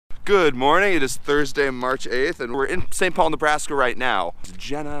Good morning, it is Thursday, March 8th, and we're in St. Paul, Nebraska right now.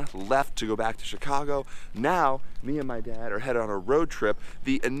 Jenna left to go back to Chicago. Now, me and my dad are headed on a road trip.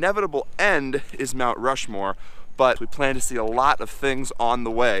 The inevitable end is Mount Rushmore, but we plan to see a lot of things on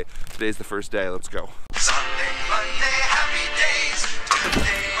the way. Today's the first day, let's go. Sunday, Monday, happy days.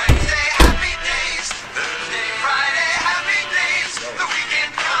 Tuesday, Wednesday, happy days. Thursday, Friday, happy days. The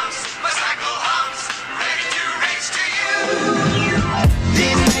weekend comes, my cycle hums, ready to race to you.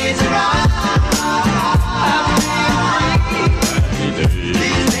 These days are all.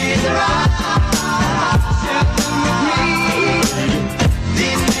 These days are all. Share them with me.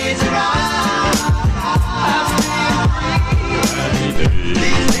 These days are all.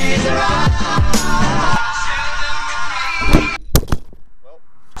 These days are all.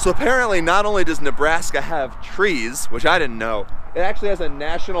 So apparently not only does Nebraska have trees, which I didn't know, it actually has a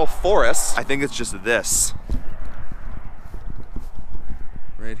national forest. I think it's just this.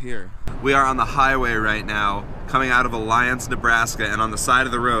 Right here. We are on the highway right now, coming out of Alliance, Nebraska, and on the side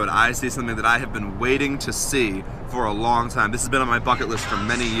of the road, I see something that I have been waiting to see for a long time. This has been on my bucket list for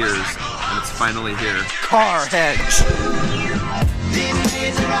many years, and it's finally here. Stonehenge.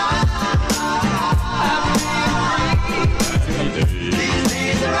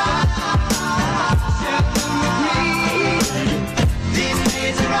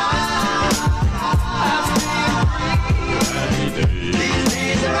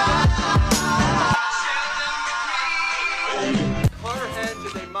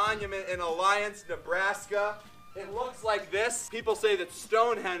 In Alliance, Nebraska. It looks like this. People say that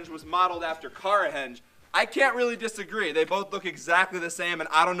Stonehenge was modeled after Carahenge. I can't really disagree. They both look exactly the same, and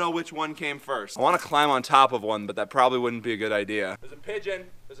I don't know which one came first. I want to climb on top of one, but that probably wouldn't be a good idea. There's a pigeon,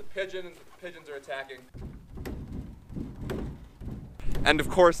 and the pigeons are attacking. And of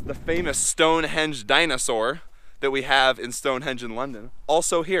course, the famous Stonehenge dinosaur that we have in Stonehenge in London,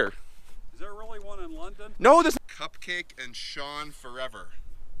 also here. Is there really one in London? No, this Cupcake and Sean forever.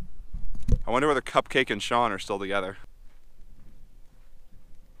 I wonder whether Cupcake and Sean are still together.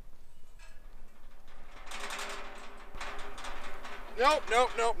 Nope,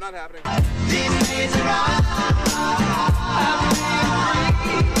 not happening.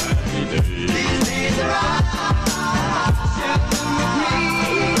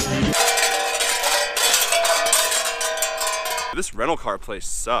 This rental car place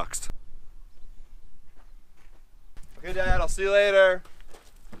sucks. Okay, Dad, I'll see you later.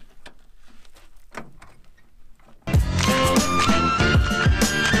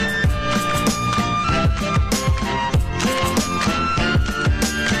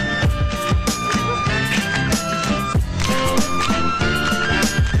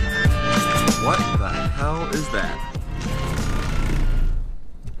 What the hell is that?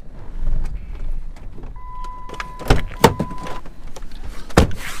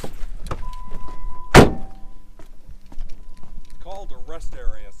 Called a rest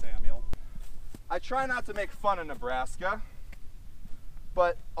area, Samuel. I try not to make fun of Nebraska,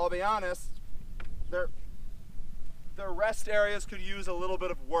 but I'll be honest, their rest areas could use a little bit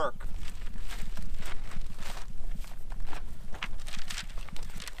of work.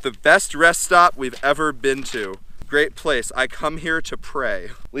 The best rest stop we've ever been to. Great place. I come here to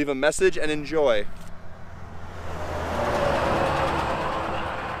pray. Leave a message and enjoy.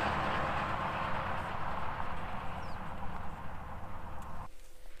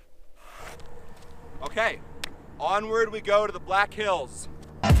 Okay, onward we go to the Black Hills.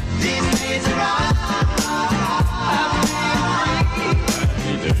 I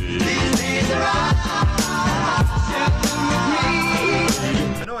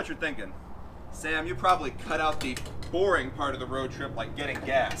know what you're thinking. Sam, you probably cut out the boring part of the road trip, like getting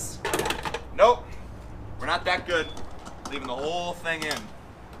gas. Nope, we're not that good. Leaving the whole thing in.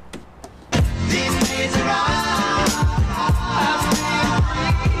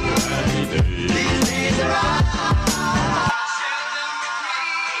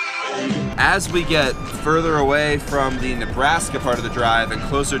 As we get further away from the Nebraska part of the drive and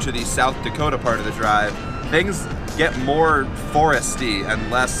closer to the South Dakota part of the drive, things get more foresty and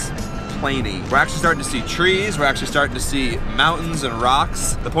less plainy. We're actually starting to see trees, we're actually starting to see mountains and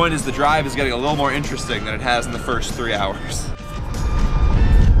rocks. The point is the drive is getting a little more interesting than it has in the first 3 hours.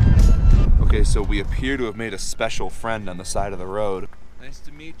 Okay, so we appear to have made a special friend on the side of the road. Nice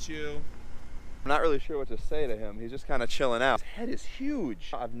to meet you. I'm not really sure what to say to him. He's just kind of chilling out. His head is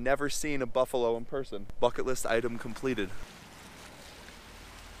huge. I've never seen a buffalo in person. Bucket list item completed.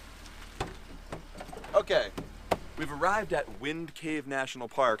 Okay, we've arrived at Wind Cave National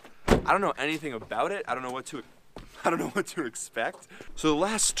Park. I don't know anything about it. I don't know what to expect. So the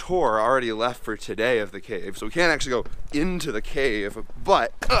last tour already left for today of the cave, so we can't actually go into the cave,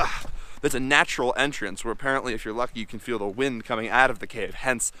 but there's a natural entrance where apparently if you're lucky you can feel the wind coming out of the cave,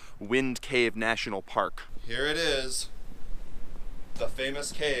 hence Wind Cave National Park. Here it is, the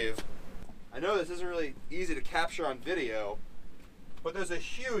famous cave. I know this isn't really easy to capture on video, but there's a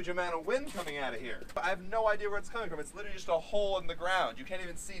huge amount of wind coming out of here. I have no idea where it's coming from. It's literally just a hole in the ground. You can't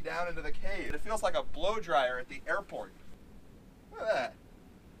even see down into the cave. It feels like a blow dryer at the airport. Look at that.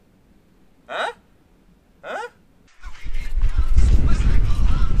 Huh? Huh?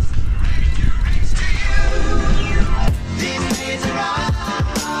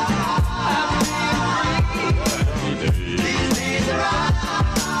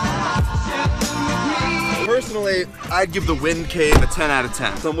 Personally, I'd give the Wind Cave a 10 out of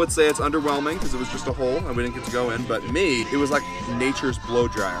 10. Some would say it's underwhelming because it was just a hole and we didn't get to go in, but me, it was like nature's blow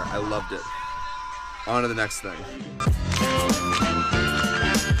dryer. I loved it. On to the next thing.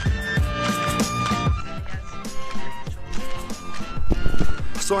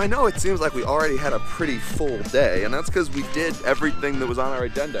 So I know it seems like we already had a pretty full day, and that's because we did everything that was on our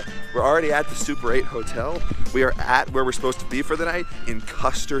agenda. We're already at the Super 8 Hotel. We are at where we're supposed to be for the night in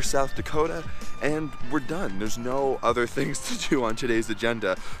Custer, South Dakota, and we're done. There's no other things to do on today's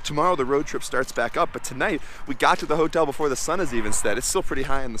agenda. Tomorrow the road trip starts back up, but tonight we got to the hotel before the sun has even set. It's still pretty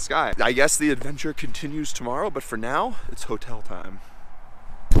high in the sky. I guess the adventure continues tomorrow, but for now, it's hotel time.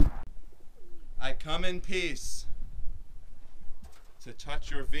 I come in peace to touch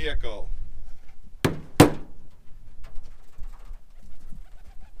your vehicle.